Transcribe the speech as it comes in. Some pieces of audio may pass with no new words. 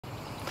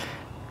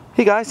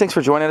Hey guys, thanks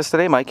for joining us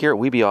today. Mike here at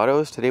WeBe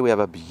Autos. Today we have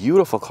a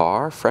beautiful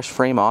car, fresh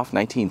frame off,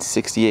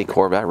 1968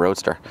 Corvette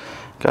Roadster.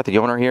 Got the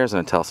owner here, he's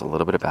going to tell us a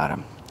little bit about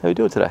him. How you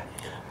doing today?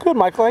 Good,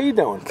 Michael. How you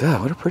doing?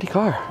 Good. What a pretty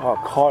car.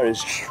 Oh, car is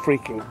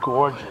freaking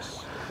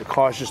gorgeous. The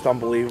car is just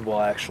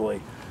unbelievable,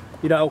 actually.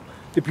 You know,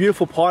 the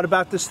beautiful part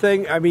about this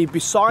thing, I mean,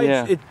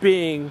 besides it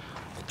being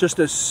just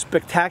a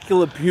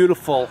spectacular,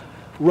 beautiful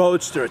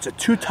Roadster, it's a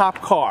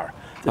two-top car.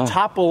 The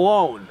top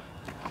alone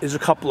is a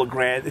couple of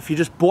grand if you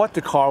just bought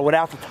the car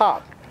without the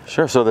top.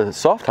 Sure, so the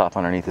soft top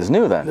underneath is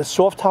new then? The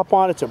soft top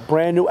on it's a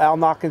brand new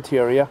Alnock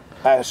interior,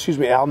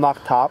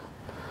 Alnock top.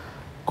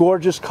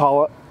 Gorgeous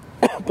color.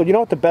 But you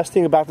know what the best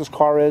thing about this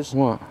car is?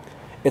 What?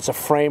 It's a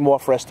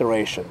frame-off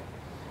restoration.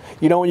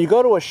 You know, when you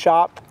go to a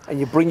shop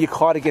and you bring your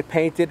car to get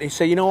painted, and you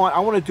say, you know what,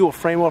 I want to do a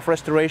frame-off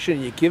restoration,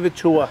 and you give it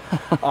to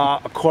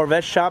a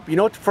Corvette shop, you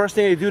know what the first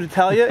thing they do to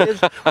tell you is,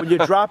 when you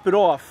drop it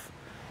off,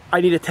 I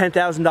need a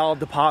 $10,000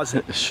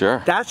 deposit.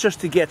 Sure. That's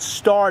just to get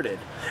started.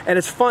 And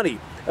it's funny.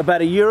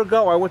 About a year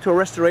ago, I went to a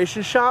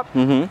restoration shop,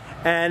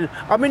 and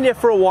I'm in there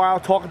for a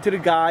while talking to the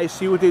guys,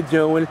 see what they're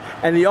doing,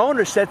 and the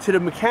owner said to the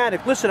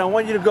mechanic, listen, I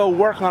want you to go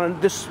work on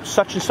this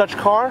such and such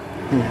car.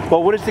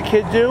 Well, what does the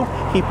kid do?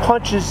 He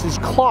punches his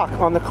clock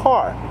on the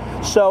car.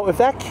 So if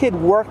that kid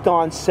worked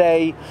on,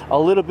 say, a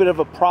little bit of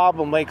a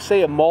problem, like,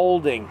 say, a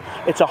molding,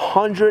 it's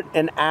 $100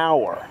 an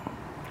hour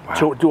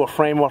to do a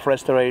frame-off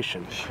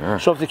restoration. Sure.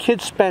 So if the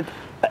kid spent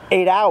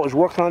 8 hours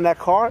working on that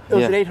car, it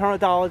was an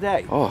 $800 a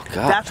day. Oh,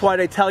 God. That's why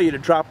they tell you to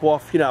drop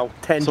off, you know,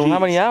 10 So Gs. how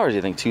many hours do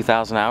you think?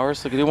 2,000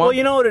 hours to do one? Well,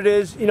 you know what it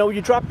is. You know,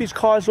 you drop these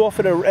cars off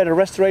at a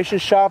restoration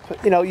shop,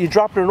 you know, you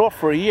drop it off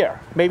for a year,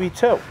 maybe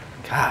 2.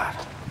 God.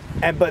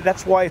 But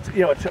that's why it's,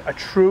 you know, it's a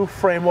true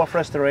frame-off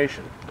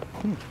restoration.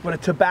 With a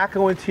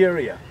tobacco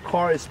interior,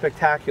 car is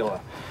spectacular.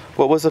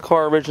 What was the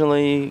car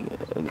originally?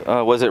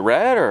 Was it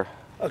red or?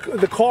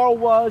 The car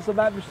was, if I'm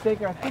not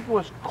mistaken, I think it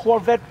was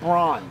Corvette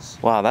Bronze.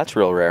 Wow, that's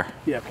real rare.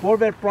 Yeah,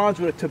 Corvette Bronze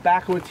with a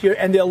tobacco interior,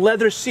 and they're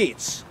leather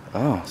seats.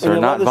 Oh, so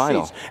they're not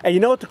vinyl. Seats. And you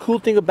know what the cool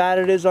thing about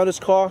it is on this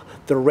car?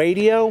 The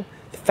radio,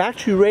 the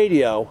factory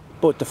radio,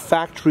 but with the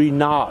factory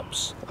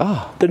knobs.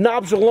 Oh. The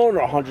knobs alone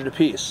are $100 a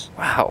piece.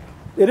 Wow.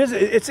 It is.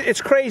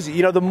 It's crazy.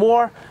 You know, the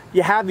more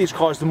you have these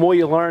cars, the more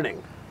you're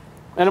learning.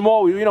 And I'm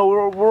always, you know,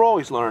 we're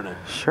always learning.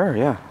 Sure,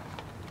 yeah.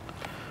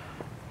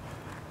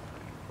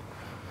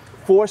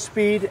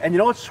 4-speed, and you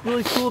know what's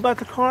really cool about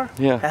the car?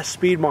 Yeah. That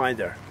speed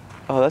minder.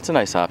 Oh, that's a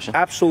nice option.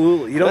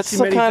 Absolutely. You don't That's see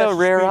some many kind of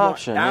rare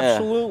option.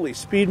 Absolutely.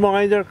 Speed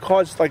minder,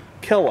 car's like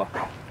killer.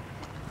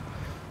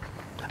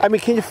 I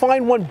mean, can you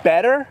find one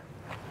better?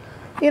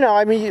 You know,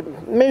 I mean,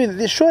 maybe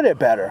they're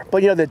better,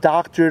 but you know, they're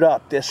doctored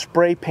up, they're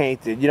spray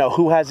painted. You know,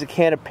 who has a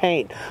can of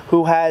paint?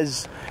 Who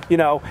has, you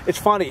know, it's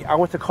funny. I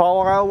went to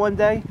Carlisle one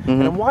day,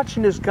 and I'm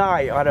watching this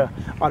guy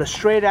on a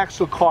straight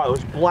axle car. It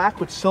was black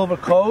with silver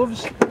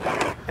coves,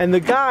 and the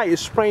guy is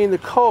spraying the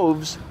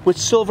coves with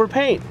silver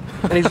paint.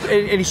 And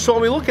he saw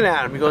me looking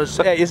at him. He goes,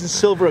 "Hey, isn't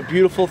silver a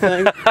beautiful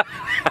thing?"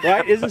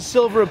 Right? Isn't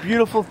silver a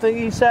beautiful thing?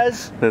 He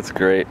says. That's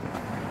great.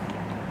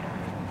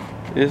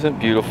 Isn't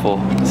beautiful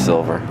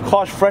silver?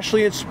 Car's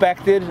freshly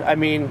inspected. I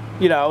mean,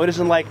 you know, it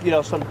isn't like, you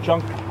know, some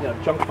junk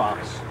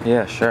box.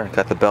 Yeah, sure.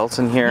 Got the belts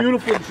in here.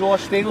 Beautiful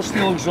exhaust, stainless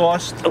steel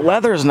exhaust. The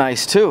leather's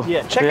nice too.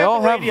 Yeah, check they out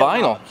all the have radio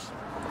vinyl. knobs.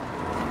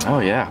 Oh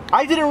yeah.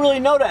 I didn't really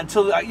know that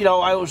until, you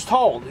know, I was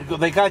told.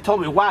 The guy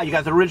told me, "Wow, you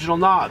got the original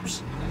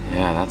knobs."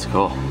 Yeah, that's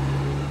cool.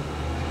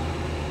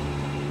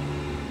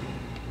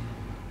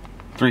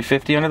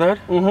 350 under the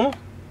hood?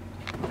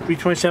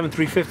 327,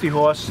 350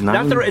 horse.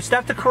 It's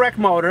not the correct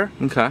motor.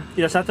 Okay.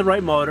 You know, it's not the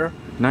right motor.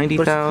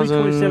 90,000.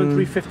 327,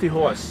 350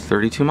 horse.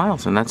 32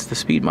 miles, and that's the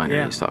speed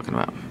minder he's talking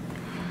about.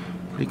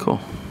 Pretty cool.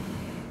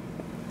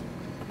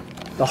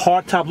 The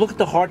hard top. Look at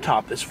the hard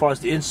top as far as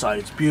the inside.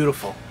 It's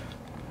beautiful.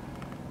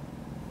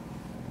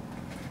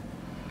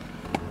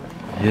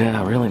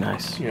 Yeah, really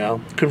nice. You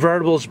know,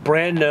 convertible is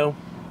brand new.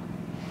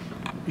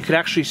 You can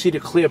actually see the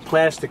clear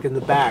plastic in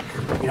the back.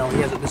 You know,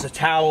 there's a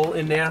towel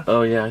in there.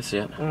 Oh yeah, I see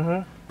it.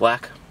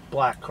 Black?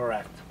 Black,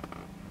 correct.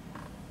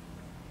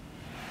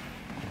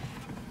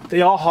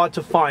 They are hard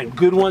to find.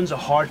 Good ones are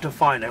hard to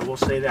find, I will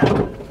say that.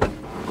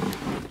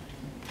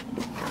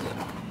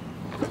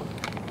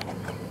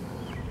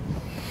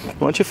 Why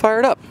don't you fire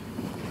it up?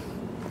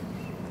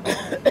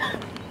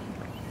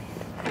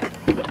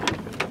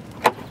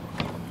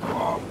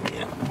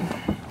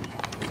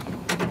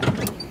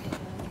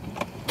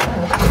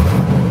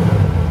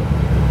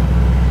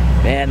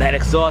 Man, that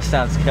exhaust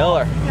sounds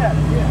killer. Yeah.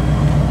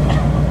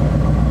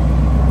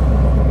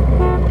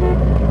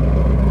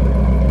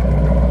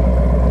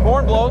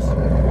 Horn blows. Give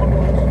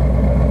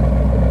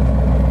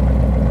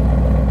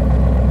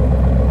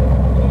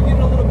it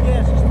a little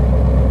gas.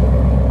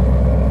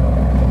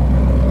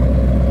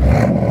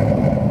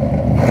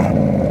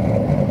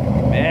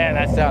 Man,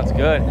 that sounds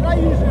good. And I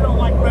usually don't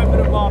like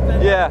revving them up.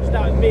 That's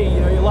not me. You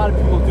know, a lot of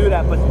people do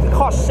that, but the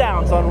car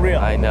sounds unreal.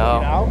 I know.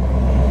 You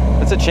know?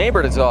 It's a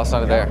chambered exhaust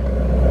under there.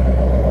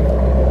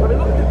 But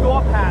look at the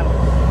door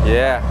panels.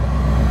 Yeah.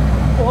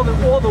 All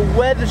all the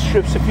weather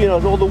strips, if you know,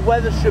 all the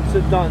weather strips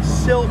are done.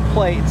 Sill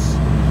plates,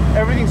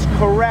 everything's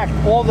correct.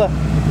 All the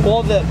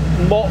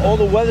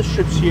weather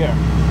strips here.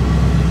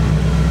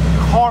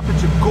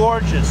 Carpets are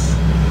gorgeous.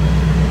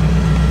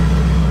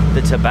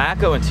 The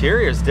tobacco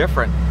interior is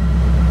different.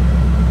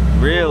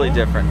 Really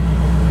different.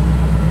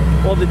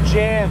 All the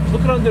jams.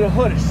 Look at under the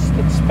hood.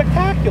 It's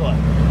spectacular.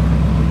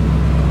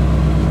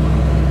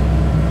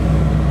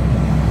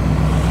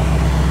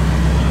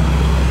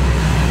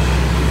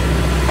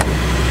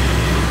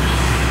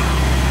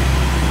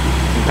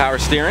 Power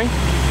steering.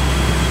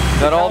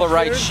 Got all the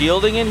right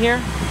shielding in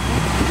here.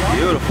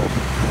 Beautiful.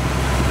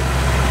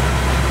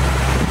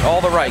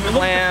 All the right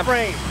clamps. Look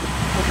at the frame.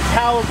 With the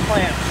tower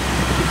clamps,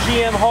 the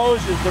GM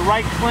hoses, the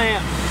right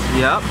clamps.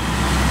 Yep.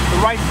 The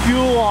right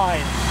fuel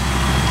lines.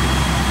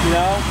 You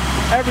know,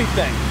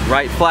 everything.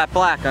 Right flat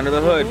black under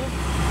the hood.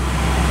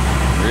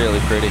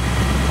 Really pretty.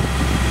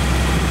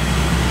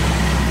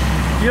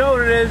 You know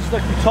what it is?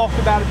 Like we talked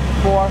about it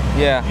before.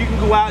 Yeah. You can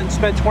go out and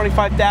spend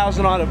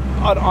 $25,000 on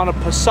a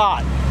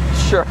Passat.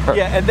 Sure.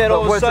 Yeah, and then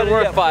all of a sudden,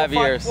 worth 5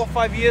 years. 4 or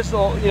 5 years,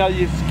 you know,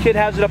 your kid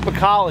has it up at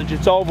college.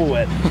 It's over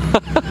with.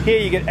 Here,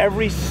 you get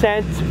every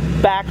cent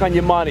back on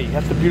your money.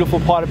 That's the beautiful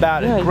part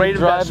about it. Yeah, great you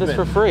can drive investment.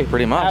 this for free,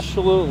 pretty much.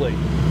 Absolutely.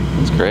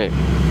 It's great.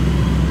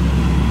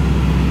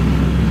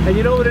 And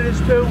you know what it is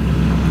too?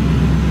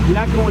 You're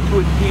not going to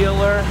a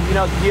dealer. You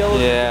know,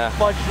 dealers are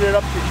budgeting it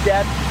up to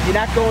death. You're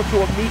not going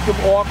to a Mecum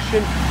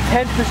auction.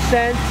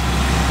 10%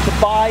 to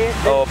buy it.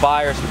 Then, a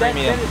buyer's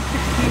premium. Then it's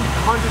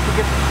 $1,600 to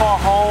get the car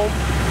home.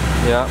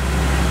 Yeah.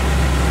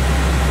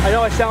 I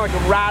know I sound like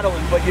I'm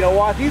rattling, but you know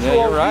what? These are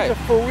these are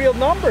for real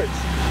numbers.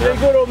 Sure.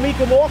 They go to a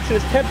Mecum auction,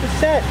 it's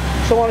 10%.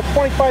 So on a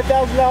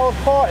 $25,000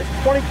 car, it's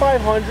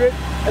 $2,500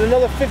 and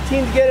another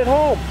 $15 to get it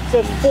home.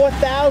 So it's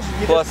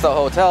 $4,000. Plus the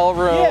hotel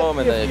room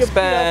and the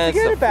expense,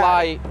 the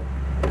flight.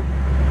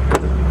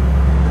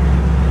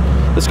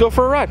 Let's go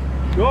for a ride.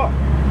 Sure.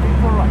 Take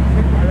for a ride.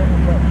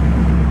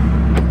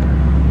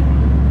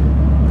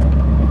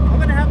 I'm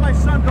gonna have my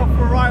son go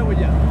for a ride with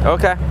you.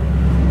 Okay.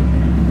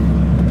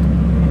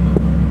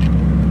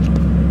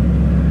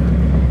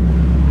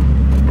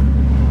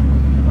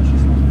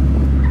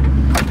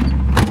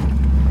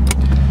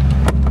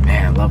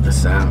 Love the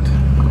sound.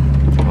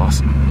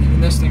 Awesome.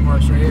 And this thing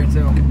works right here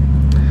too.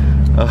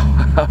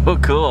 Oh,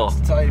 cool.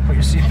 That's how you put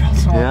your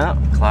seatbelts on. Yeah,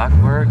 clock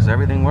works,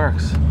 everything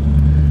works.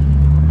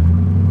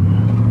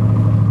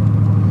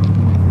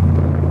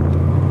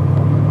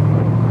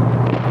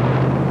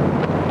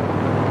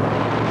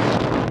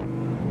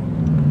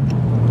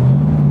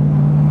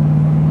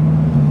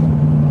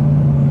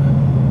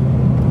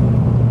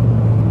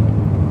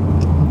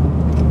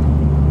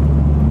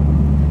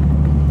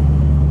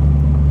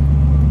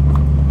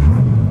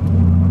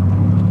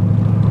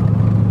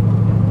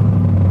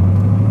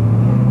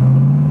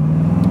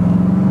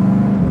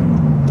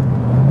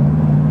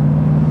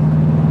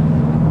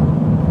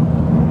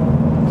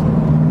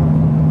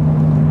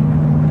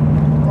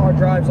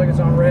 Drives like it's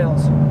on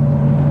rails.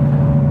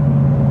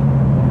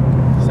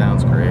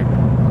 Sounds great.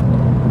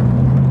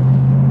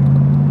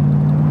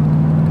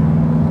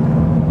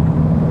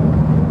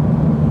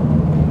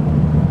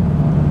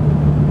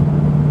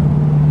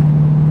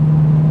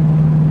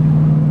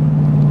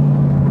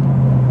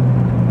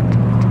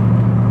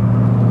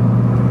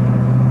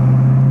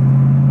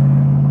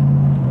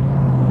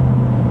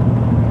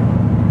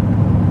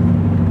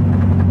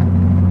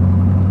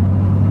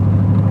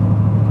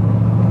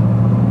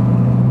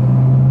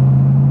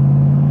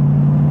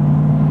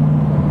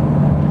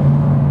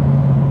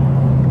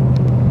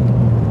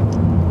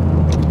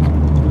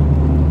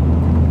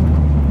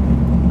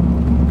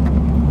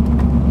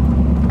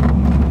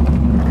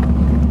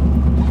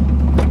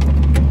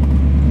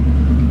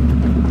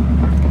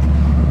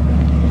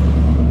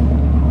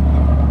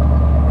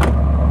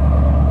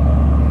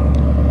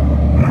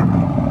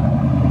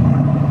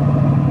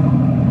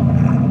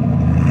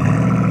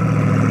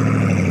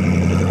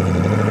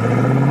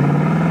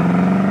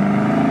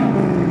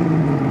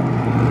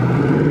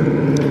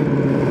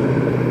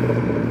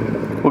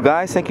 Well,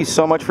 guys, thank you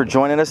so much for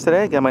joining us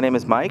today. Again, my name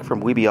is Mike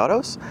from WeBe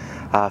Autos.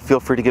 Feel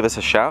free to give us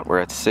a shout. We're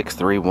at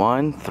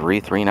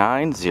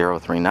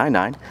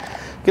 631-339-0399. You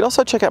can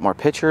also check out more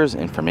pictures,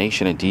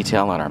 information, and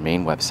detail on our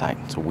main website.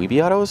 It's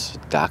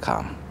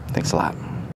webeautos.com. Thanks a lot.